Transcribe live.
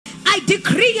I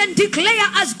decree and declare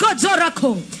as God's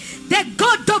oracle, the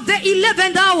God of the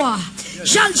 11th hour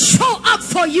shall show up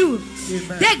for you.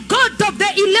 The God of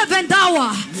the 11th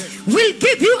hour will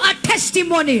give you a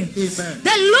testimony.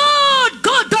 The Lord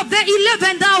God of the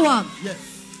 11th hour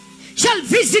shall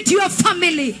visit your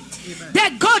family.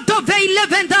 The God of the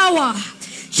 11th hour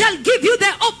shall give you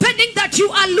the opening that you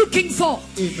are looking for.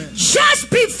 Just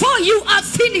before you are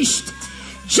finished,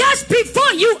 just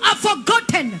before you are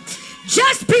forgotten,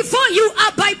 just before you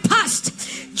are bypassed,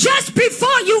 just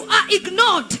before you are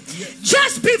ignored,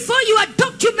 just before your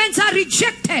documents are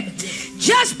rejected,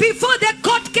 just before the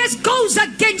court case goes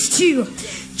against you,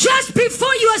 just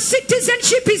before your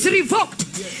citizenship is revoked,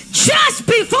 just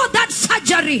before that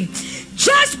surgery,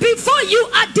 just before you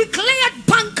are declared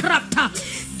bankrupt,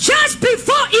 just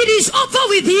before it is over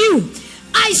with you,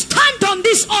 I stand on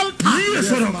this altar.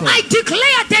 I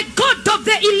declare the God of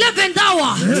the 11th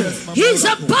hour. He's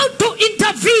about to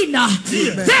intervene.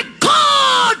 The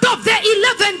God of the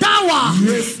 11th hour.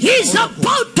 He's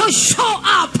about to show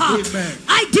up.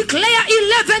 I declare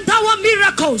 11th hour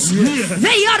miracles.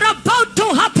 They are about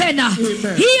to happen.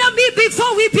 Hear me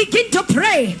before we begin to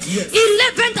pray.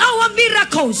 11th hour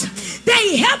miracles.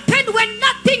 They happen when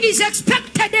nothing is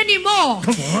expected anymore.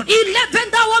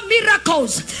 11th hour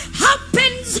miracles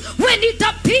happens when it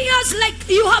appears like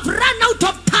you have run out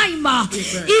of time.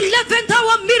 11th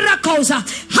hour miracles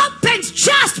happens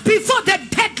just before the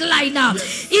deadline.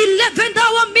 11th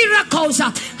hour miracles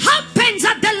happens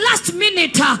at the last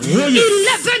minute.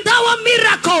 11th hour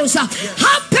miracles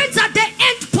happens at the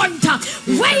end point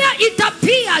where it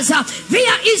appears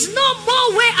there is no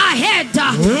more way ahead.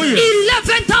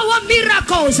 11th hour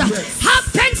miracles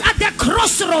happens at the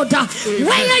crossroad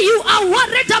where you are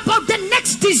worried about the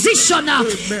next decision.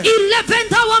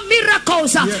 11th hour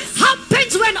miracles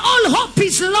happens when all hope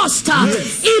is lost.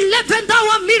 11th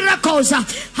hour miracles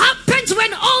happens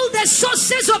when all the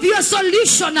sources of your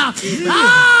solution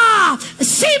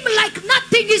seem like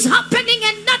nothing is happening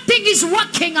and nothing is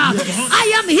working.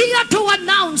 I am here to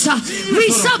announce we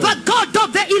serve a God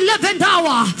of the 11th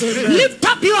hour. Lift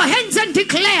up your hands and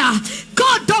declare,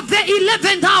 God of the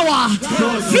 11th hour,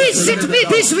 visit me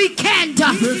this weekend.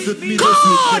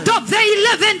 God of the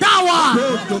 11th hour.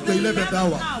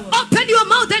 Open your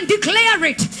mouth and declare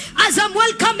it as I'm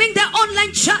welcoming the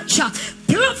online church.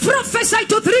 Prophesy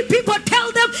to 3 people.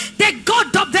 Tell them the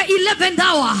God of the 11th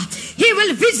hour. He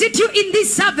will visit you in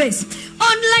this service.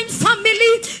 Online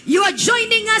family, you are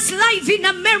joining us live in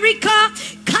America,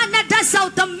 Canada,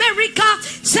 South America,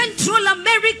 Central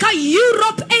America,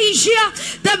 Europe, Asia,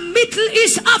 the Middle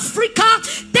East, Africa.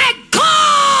 The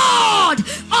God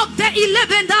of the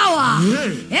 11th hour.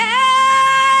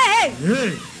 Hey!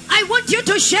 I want you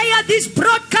to share this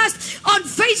broadcast on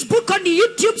Facebook, on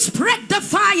YouTube. Spread the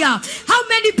fire. How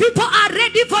many people are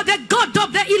ready for the God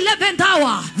of the 11th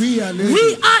hour? We are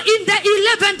in the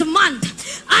 11th month.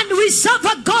 And we serve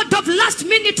a God of last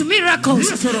minute miracles.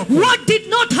 What did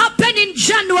not happen in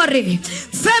January,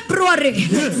 February,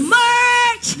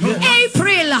 March,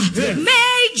 April,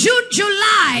 May, June,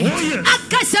 July,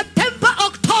 August, September,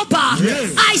 October,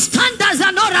 I stand as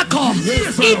an oracle.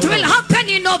 It will happen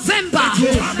in November.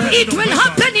 It will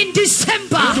happen in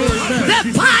December.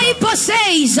 The Bible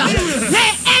says the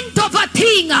end of a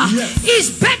thing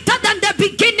is better than the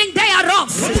beginning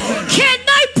thereof. Can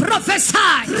I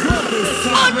prophesy?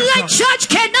 Online church,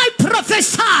 can I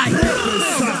prophesy?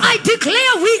 I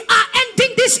declare we are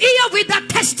ending this year with a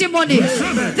testimony.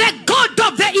 The God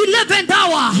of the 11th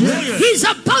hour, He's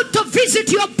about to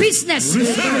visit your business.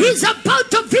 He's about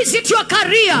to visit your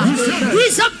career.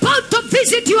 He's about to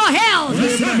visit your health.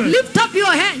 Lift up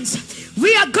your hands.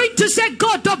 We are going to say,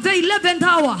 God of the 11th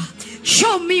hour,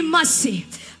 show me mercy.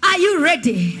 Are you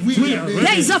ready?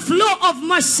 There is a flow of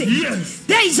mercy.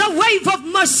 There is a wave of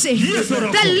mercy.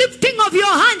 The lifting of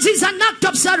your hands is an act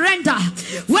of surrender.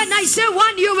 When I say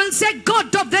one, you will say,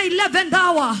 God of the 11th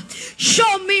hour,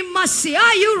 show me mercy.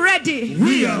 Are you ready?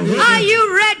 Are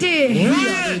you ready?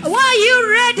 Are you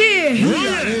ready?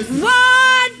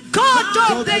 One, God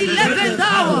of the 11th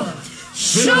hour,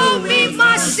 show me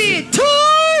mercy. 2,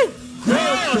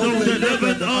 God of the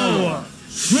 11th hour,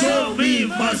 show me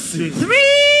mercy.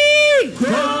 3,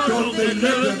 God of the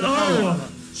 11th hour,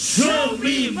 show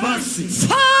me mercy.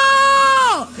 4,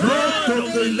 God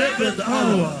of the 11th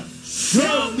hour,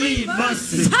 show me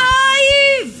mercy. 5.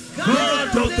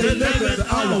 God of the 11th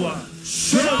hour,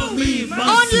 show me mercy.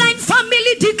 Online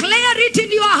family, declare it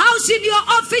in your house, in your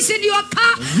office, in your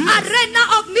car. Arena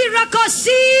of miracles. 6.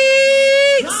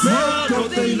 God of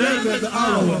the 11th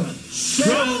hour,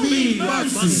 show me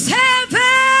mercy. 7.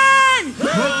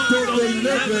 God of the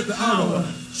 11th hour,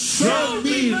 show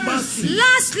me mercy.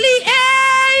 Lastly,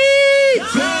 8.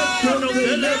 God of the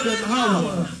 11th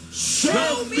hour, show